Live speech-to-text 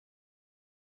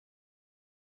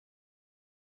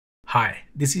Hi,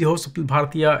 this is your host Swapnil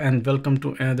Bhartiya and welcome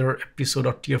to another episode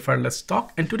of TFiR Let's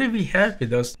Talk. And today we have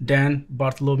with us Dan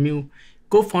Bartholomew,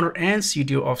 co-founder and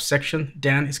CTO of Section.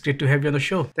 Dan, it's great to have you on the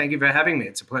show. Thank you for having me.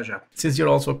 It's a pleasure. Since you're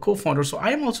also a co-founder, so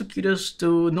I am also curious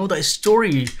to know the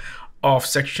story of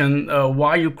Section,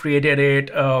 why you created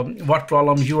it, what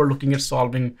problem you are looking at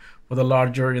solving for the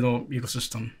larger,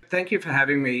 ecosystem. Thank you for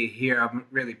having me here. I'm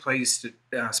really pleased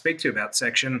to speak to you about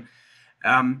Section.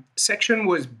 Section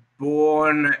was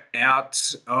born out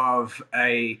of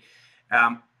a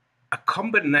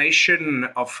combination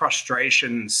of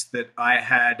frustrations that I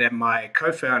had and my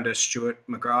co-founder Stuart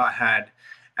McGrath had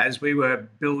as we were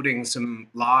building some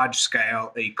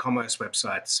large-scale e-commerce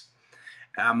websites.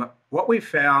 What we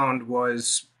found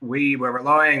was we were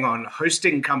relying on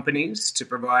hosting companies to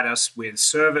provide us with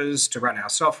servers to run our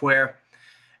software,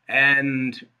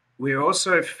 and we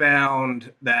also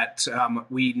found that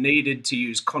we needed to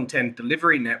use content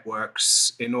delivery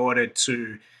networks in order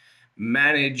to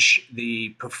manage the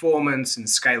performance and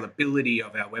scalability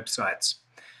of our websites.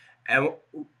 And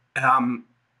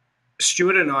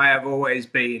Stuart and I have always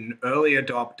been early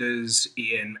adopters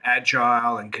in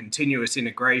agile and continuous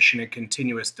integration and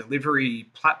continuous delivery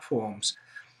platforms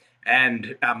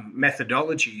and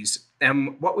methodologies.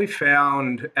 And what we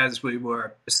found as we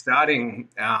were starting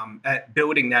at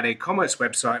building that e-commerce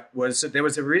website was that there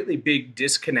was a really big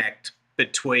disconnect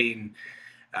between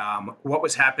what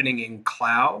was happening in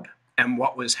cloud and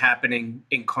what was happening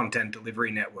in content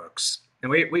delivery networks.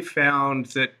 And we found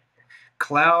that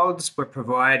clouds were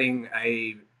providing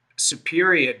a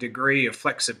superior degree of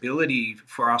flexibility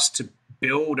for us to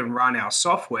build and run our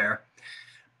software,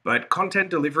 but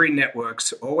content delivery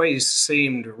networks always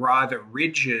seemed rather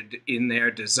rigid in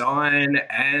their design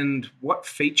and what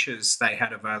features they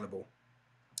had available.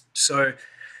 So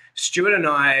Stuart and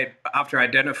I, after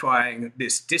identifying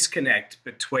this disconnect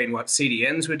between what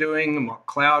CDNs were doing and what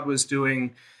cloud was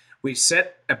doing, we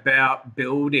set about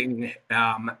building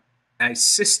a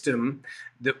system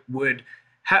that would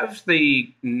have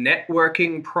the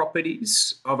networking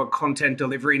properties of a content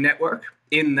delivery network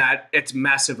in that it's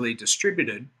massively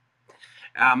distributed.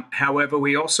 However,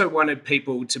 we also wanted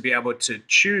people to be able to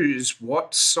choose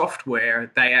what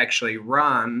software they actually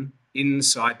run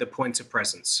inside the points of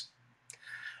presence.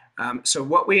 So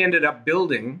what we ended up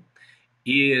building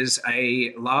is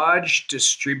a large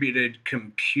distributed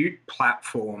compute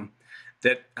platform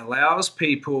that allows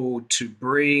people to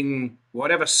bring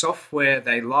whatever software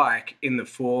they like in the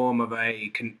form of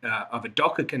a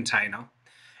Docker container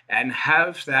and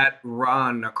have that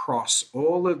run across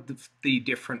all of the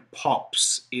different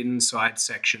POPs inside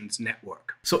Section's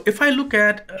network. So if I look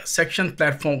at Section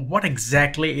platform, what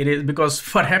exactly it is, because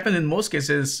what happens in most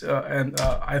cases, and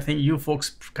I think you folks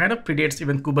kind of predates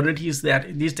even Kubernetes,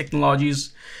 that these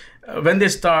technologies, when they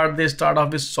start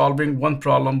off with solving one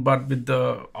problem, but with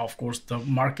of course, the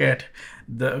market,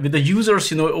 with the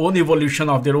users, own evolution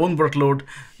of their own workload,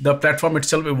 the platform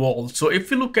itself evolves. So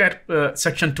if you look at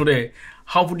Section today,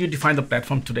 how would you define the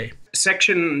platform today?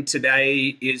 Section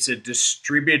today is a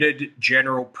distributed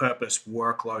general purpose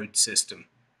workload system.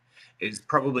 Is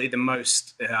probably the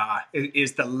most,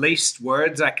 is the least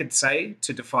words I could say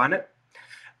to define it.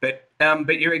 But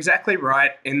you're exactly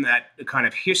right in that kind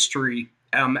of history.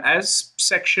 As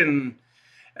Section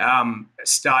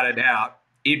started out,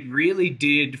 it really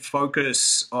did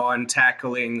focus on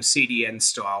tackling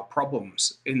CDN-style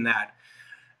problems in that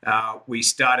we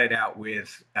started out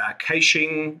with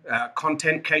caching,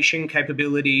 content caching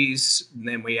capabilities, and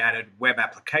then we added web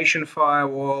application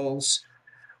firewalls,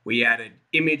 we added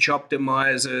image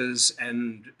optimizers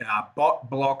and bot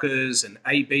blockers and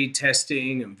A/B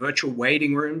testing and virtual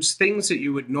waiting rooms, things that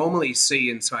you would normally see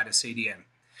inside a CDN.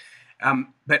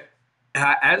 But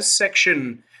as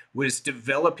Section was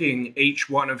developing each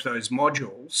one of those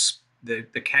modules, the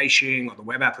caching or the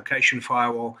web application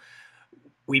firewall,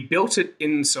 we built it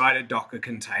inside a Docker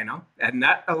container, and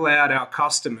that allowed our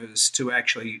customers to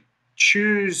actually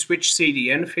choose which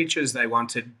CDN features they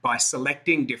wanted by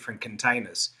selecting different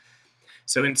containers.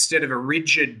 So instead of a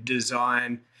rigid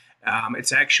design,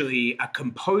 it's actually a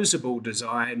composable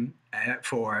design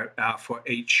for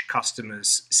each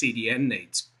customer's CDN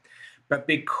needs. But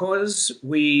because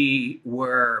we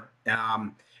were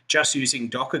just using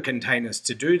Docker containers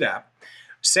to do that,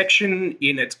 Section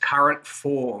in its current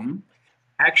form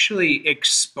actually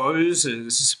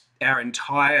exposes our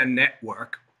entire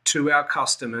network to our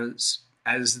customers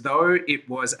as though it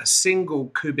was a single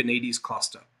Kubernetes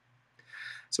cluster.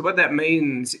 So what that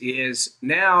means is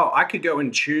now I could go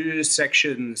and choose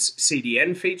Section's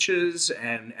CDN features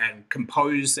and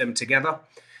compose them together,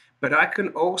 but I can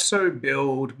also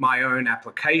build my own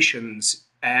applications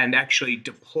and actually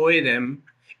deploy them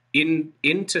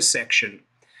into section.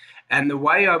 And the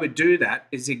way I would do that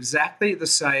is exactly the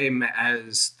same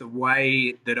as the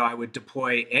way that I would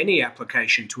deploy any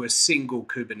application to a single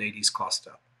Kubernetes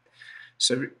cluster.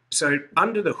 So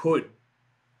under the hood,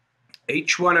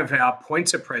 each one of our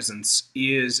points of presence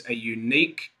is a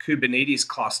unique Kubernetes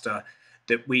cluster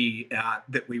that we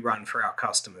run for our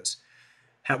customers.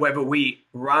 However, we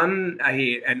run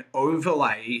an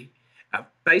overlay,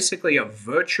 basically a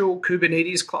virtual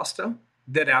Kubernetes cluster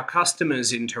that our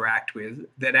customers interact with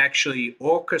that actually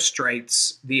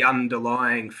orchestrates the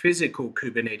underlying physical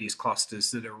Kubernetes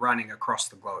clusters that are running across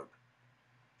the globe.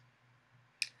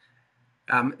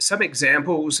 Some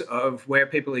examples of where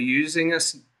people are using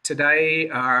us today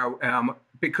are,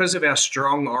 because of our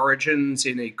strong origins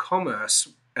in e-commerce,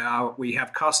 we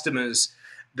have customers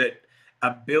that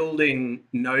are building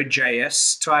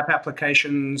Node.js type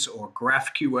applications or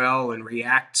GraphQL and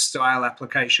React style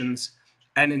applications.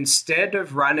 And instead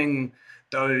of running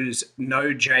those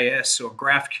Node.js or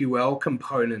GraphQL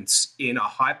components in a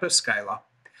hyperscaler,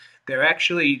 they're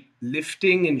actually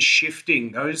lifting and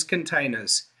shifting those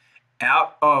containers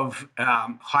out of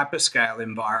hyperscale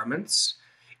environments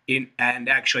and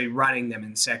actually running them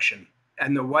in section.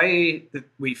 And the way that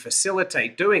we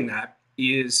facilitate doing that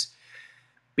is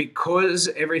because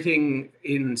everything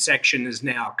in section is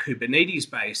now Kubernetes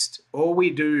based, all we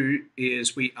do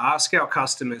is we ask our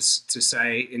customers to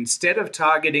say, instead of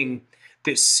targeting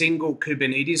this single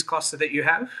Kubernetes cluster that you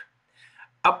have,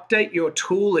 update your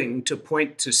tooling to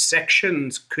point to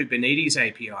sections Kubernetes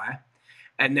API,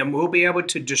 and then we'll be able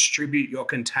to distribute your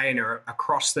container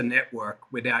across the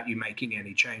network without you making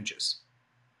any changes.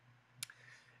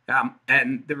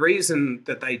 And the reason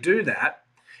that they do that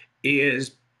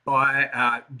is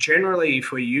by generally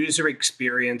for user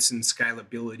experience and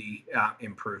scalability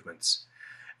improvements.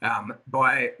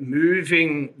 By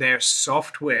moving their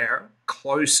software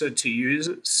closer to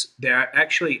users, they're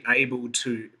actually able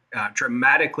to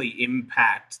dramatically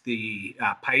impact the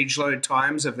page load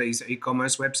times of these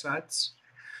e-commerce websites,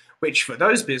 which for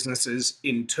those businesses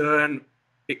in turn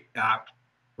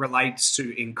relates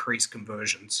to increased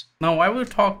conversions. Now I will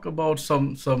talk about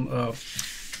some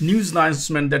news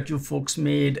announcement that you folks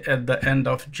made at the end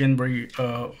of January.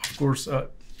 Of course,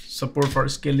 support for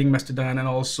scaling Mastodon and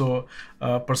also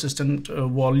persistent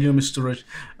volume storage.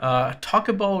 Talk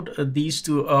about these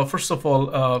two. First of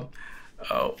all,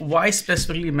 why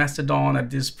specifically Mastodon at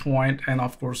this point? And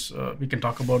of course, we can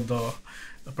talk about the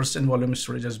persistent volume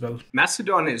storage as well.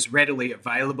 Mastodon is readily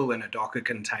available in a Docker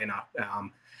container.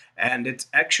 And it's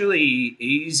actually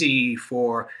easy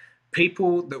for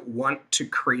people that want to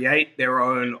create their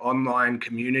own online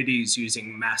communities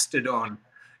using Mastodon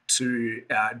to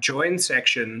join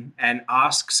section and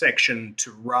ask section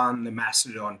to run the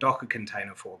Mastodon Docker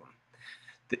container for them.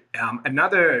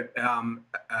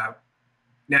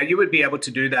 Now you would be able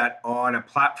to do that on a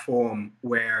platform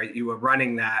where you were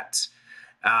running that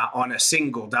on a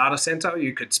single data center.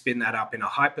 You could spin that up in a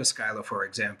hyperscaler, for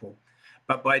example.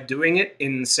 But by doing it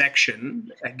in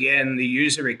section, again, the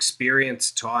user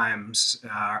experience times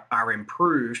are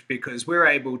improved because we're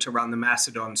able to run the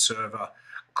Mastodon server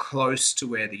close to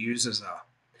where the users are.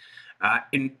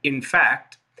 In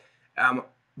fact,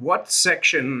 one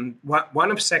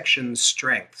of section's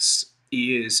strengths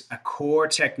is a core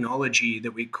technology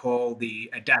that we call the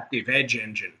Adaptive Edge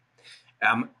Engine,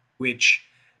 which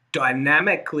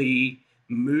dynamically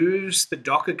moves the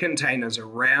Docker containers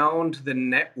around the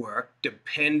network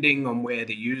depending on where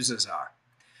the users are.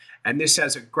 And this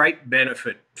has a great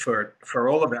benefit for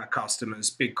all of our customers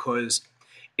because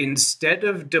instead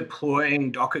of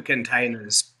deploying Docker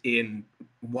containers in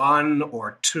 1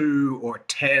 or 2 or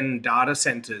 10 data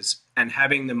centers and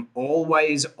having them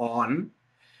always on,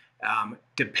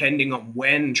 depending on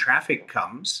when traffic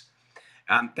comes,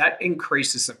 that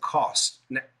increases the cost.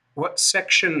 Now, what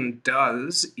section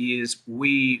does is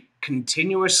we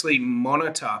continuously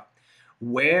monitor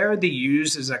where the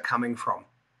users are coming from.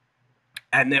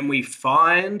 And then we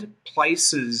find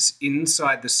places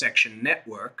inside the section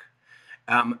network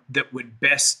that would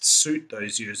best suit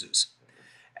those users.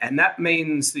 And that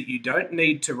means that you don't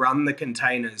need to run the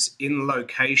containers in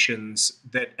locations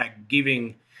that are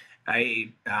giving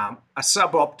a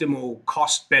suboptimal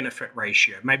cost-benefit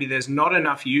ratio. Maybe there's not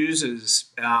enough users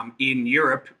in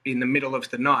Europe in the middle of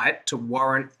the night to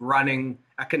warrant running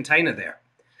a container there.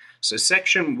 So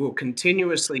section will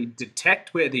continuously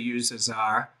detect where the users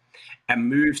are and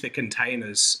move the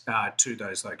containers to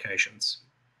those locations.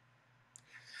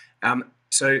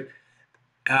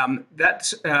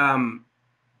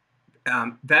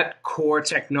 that core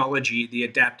technology, the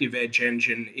adaptive edge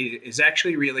engine, is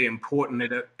actually really important.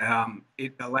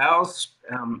 It allows,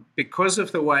 because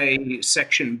of the way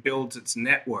Section builds its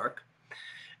network,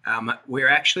 we're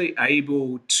actually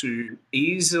able to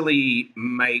easily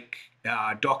make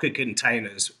Docker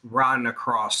containers run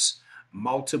across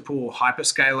multiple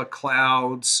hyperscaler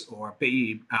clouds or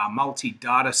be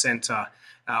multi-data center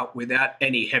without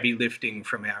any heavy lifting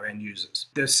from our end users.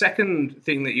 The second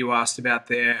thing that you asked about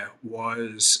there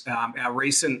was our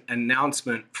recent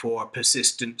announcement for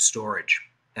persistent storage.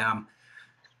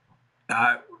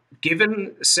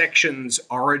 Given Section's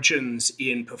origins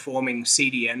in performing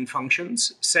CDN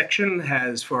functions, Section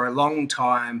has for a long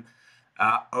time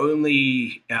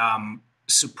only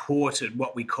supported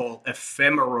what we call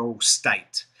ephemeral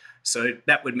state. So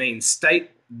that would mean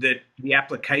state that the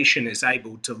application is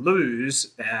able to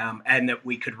lose and that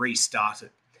we could restart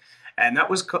it. And that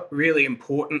was really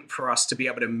important for us to be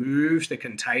able to move the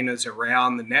containers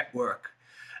around the network.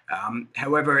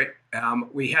 However,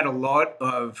 we had a lot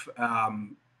of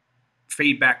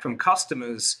feedback from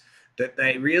customers that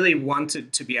they really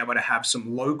wanted to be able to have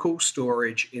some local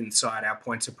storage inside our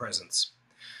points of presence.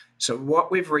 So what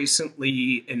we've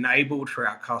recently enabled for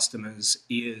our customers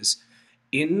is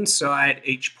inside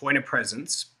each point of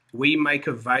presence, we make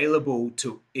available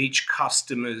to each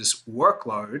customer's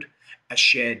workload a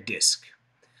shared disk.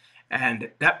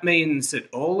 And that means that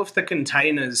all of the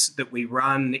containers that we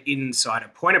run inside a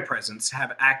point of presence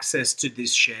have access to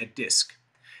this shared disk.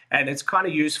 And it's kind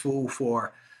of useful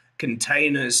for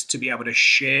containers to be able to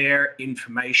share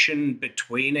information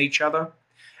between each other.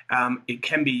 It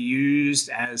can be used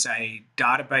as a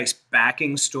database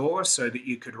backing store so that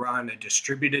you could run a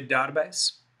distributed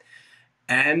database.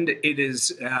 And it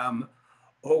is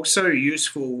also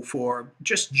useful for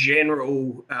just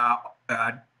general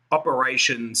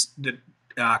operations that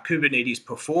Kubernetes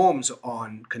performs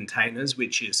on containers,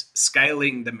 which is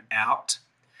scaling them out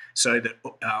so that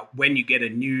when you get a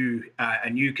new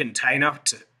container,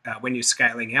 when you're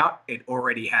scaling out, it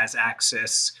already has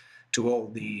access to all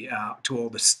the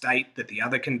state that the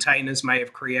other containers may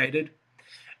have created.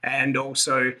 And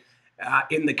also,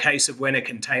 in the case of when a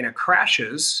container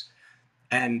crashes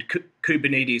and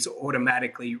Kubernetes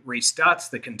automatically restarts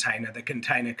the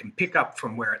container can pick up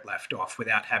from where it left off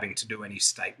without having to do any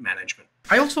state management.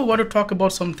 I also want to talk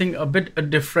about something a bit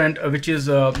different, which is,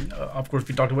 of course,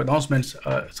 we talked about announcements,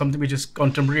 something which is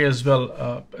contemporary as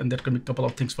well, and that can be a couple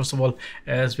of things. First of all,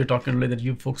 as we're talking earlier, that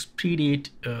you folks predate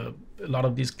a lot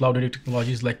of these cloud-native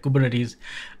technologies like Kubernetes.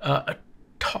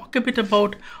 Talk a bit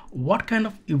about what kind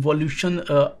of evolution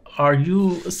are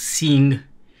you seeing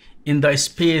in the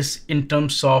space in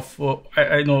terms of,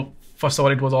 I know, first of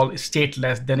all, it was all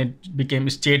stateless, then it became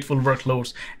stateful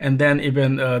workloads. And then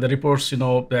even the reports,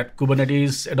 that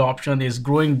Kubernetes adoption is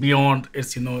growing beyond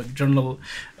its, general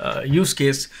use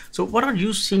case. So what are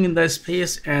you seeing in the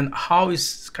space, and how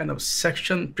is kind of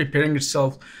Section preparing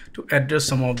itself to address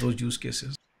some of those use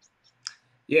cases?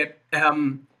 Yeah.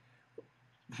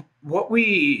 What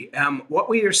we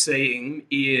are seeing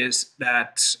is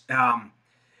that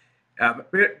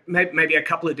maybe a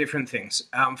couple of different things.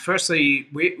 Firstly,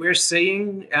 we're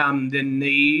seeing the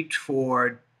need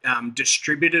for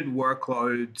distributed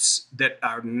workloads that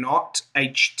are not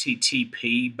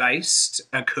HTTP based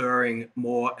occurring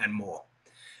more and more.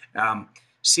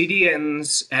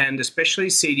 CDNs, and especially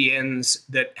CDNs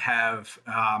that have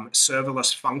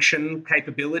serverless function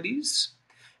capabilities,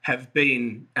 have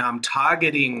been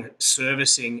targeting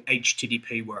servicing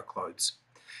HTTP workloads.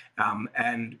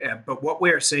 But what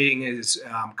we're seeing is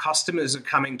customers are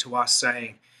coming to us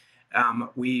saying,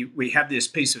 we have this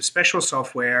piece of special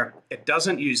software. It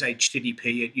doesn't use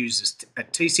HTTP. It uses a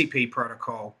TCP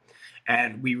protocol,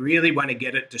 and we really want to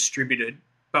get it distributed.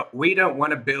 But we don't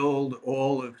want to build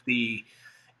all of the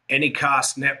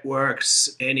Anycast networks,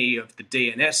 any of the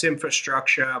DNS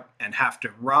infrastructure, and have to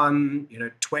run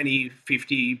 20,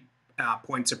 50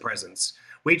 points of presence.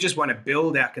 We just want to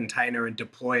build our container and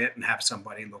deploy it and have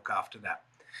somebody look after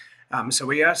that. So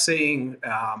we are seeing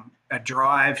a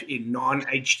drive in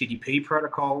non-HTTP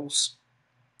protocols,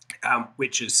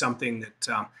 which is something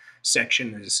that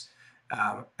Section is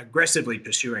aggressively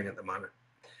pursuing at the moment.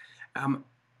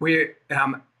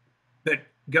 But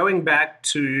going back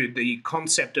to the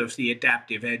concept of the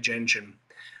adaptive edge engine,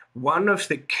 one of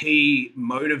the key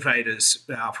motivators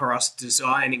for us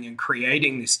designing and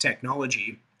creating this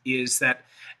technology is that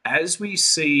as we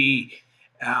see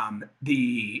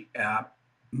the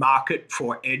market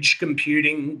for edge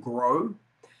computing grow,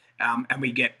 and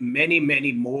we get many,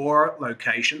 many more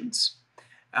locations,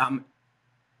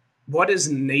 what is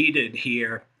needed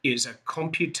here is a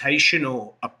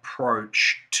computational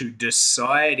approach to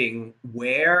deciding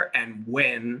where and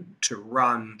when to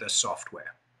run the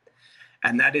software.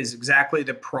 And that is exactly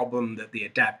the problem that the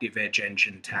Adaptive Edge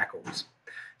Engine tackles.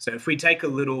 So if we take a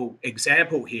little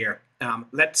example here,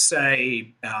 let's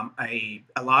say a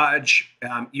large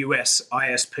US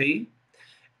ISP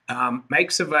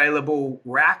makes available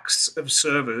racks of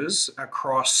servers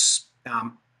across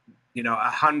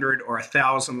 100 or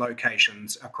 1,000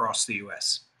 locations across the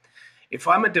US. If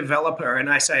I'm a developer and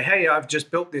I say, hey, I've just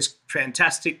built this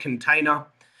fantastic container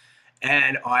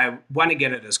and I want to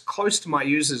get it as close to my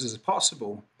users as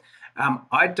possible,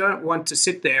 I don't want to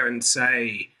sit there and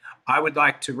say, I would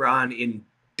like to run in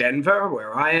Denver,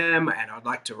 where I am, and I'd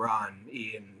like to run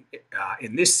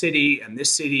in this city and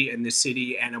this city and this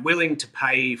city, and I'm willing to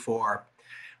pay for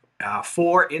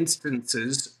 4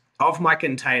 instances of my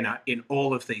container in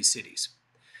all of these cities.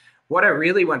 What I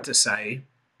really want to say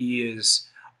is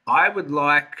I would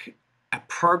like a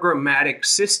programmatic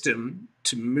system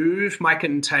to move my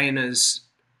containers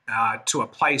to a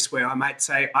place where I might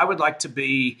say I would like to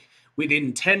be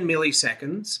within 10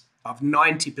 milliseconds of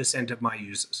 90% of my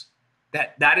users.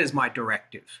 That is my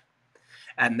directive.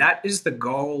 And that is the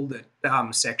goal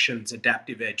that Section's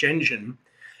Adaptive Edge Engine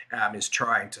is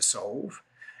trying to solve,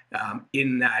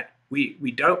 in that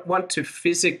we don't want to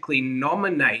physically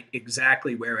nominate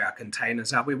exactly where our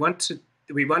containers are. We want to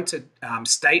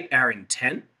state our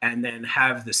intent and then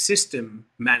have the system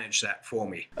manage that for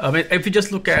me. I mean, if you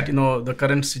just look at the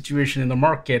current situation in the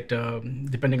market,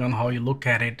 depending on how you look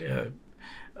at it,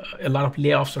 a lot of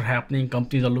layoffs are happening.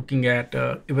 Companies are looking at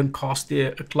even cost.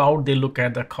 Cloud, they look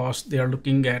at the cost. They are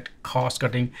looking at cost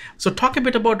cutting. So talk a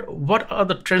bit about what are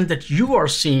the trends that you are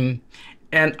seeing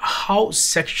and how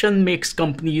Section makes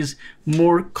companies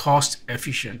more cost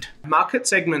efficient. Market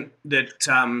segment that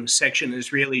Section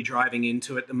is really driving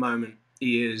into at the moment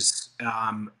is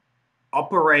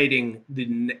operating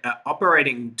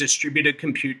distributed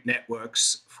compute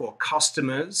networks for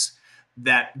customers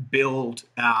that build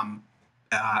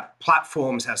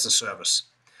platforms as a service.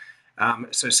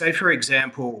 So say, for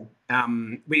example,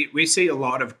 we see a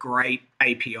lot of great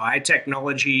API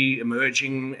technology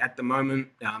emerging at the moment.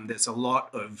 There's a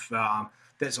lot of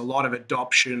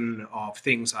adoption of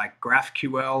things like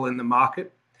GraphQL in the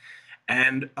market,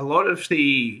 and a lot of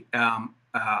the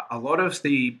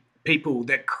people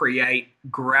that create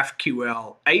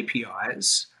GraphQL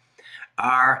APIs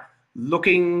are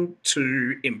looking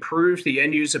to improve the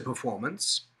end user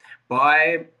performance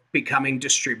by becoming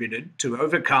distributed to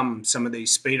overcome some of these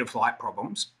speed of flight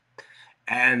problems.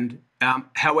 And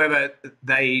however,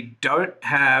 they don't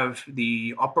have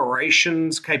the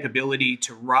operations capability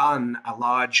to run a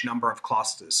large number of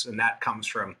clusters. And that comes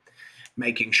from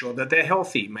making sure that they're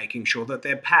healthy, making sure that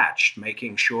they're patched,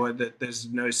 making sure that there's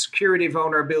no security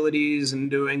vulnerabilities, and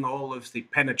doing all of the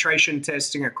penetration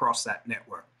testing across that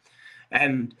network.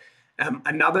 And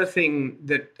another thing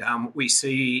that we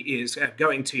see is,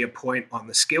 going to your point on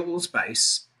the skills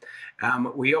base,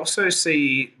 we also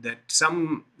see that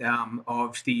some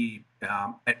of the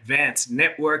advanced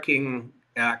networking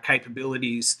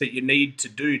capabilities that you need to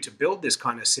do to build this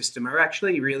kind of system are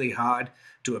actually really hard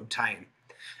to obtain.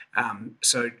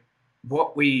 So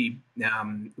what when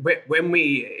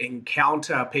we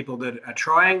encounter people that are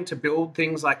trying to build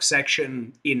things like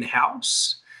Section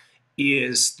in-house,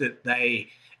 is that they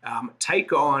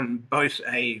take on both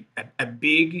a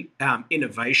big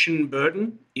innovation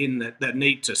burden in that they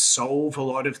need to solve a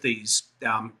lot of these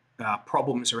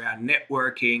problems around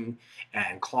networking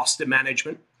and cluster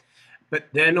management, but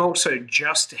then also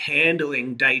just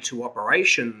handling day-to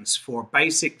operations for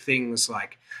basic things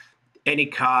like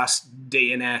Anycast,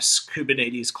 DNS,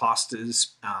 Kubernetes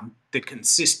clusters, the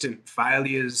consistent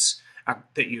failures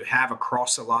that you have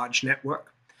across a large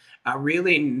network are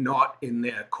really not in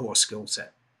their core skill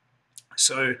set.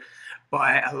 So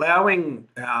by allowing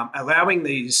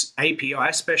these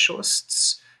API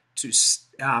specialists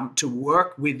to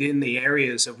work within the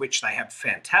areas of which they have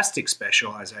fantastic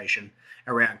specialization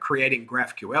around creating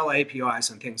GraphQL APIs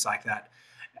and things like that,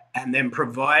 and then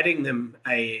providing them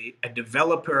a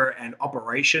developer and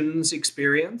operations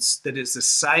experience that is the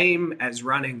same as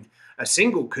running a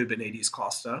single Kubernetes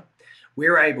cluster,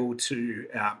 we're able to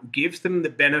give them the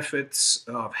benefits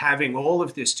of having all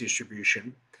of this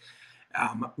distribution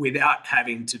without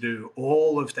having to do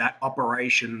all of that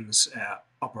operations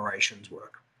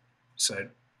work. So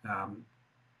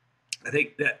I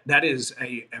think that is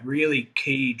a really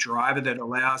key driver that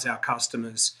allows our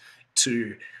customers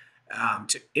to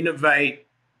innovate,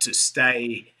 to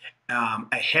stay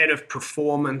ahead of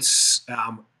performance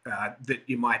that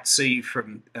you might see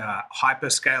from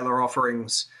hyperscaler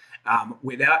offerings,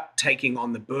 without taking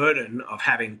on the burden of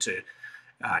having to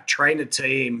train a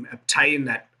team, obtain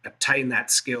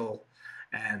that skill,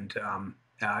 and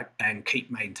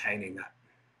keep maintaining that.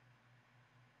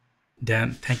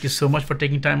 Dan, thank you so much for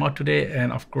taking time out today,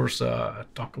 and of course,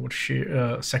 talk about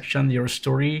section, your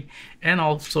story, and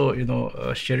also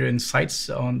share your insights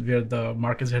on where the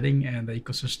market is heading and the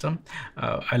ecosystem.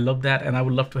 I love that, and I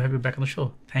would love to have you back on the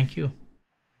show. Thank you.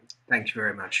 Thank you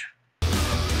very much.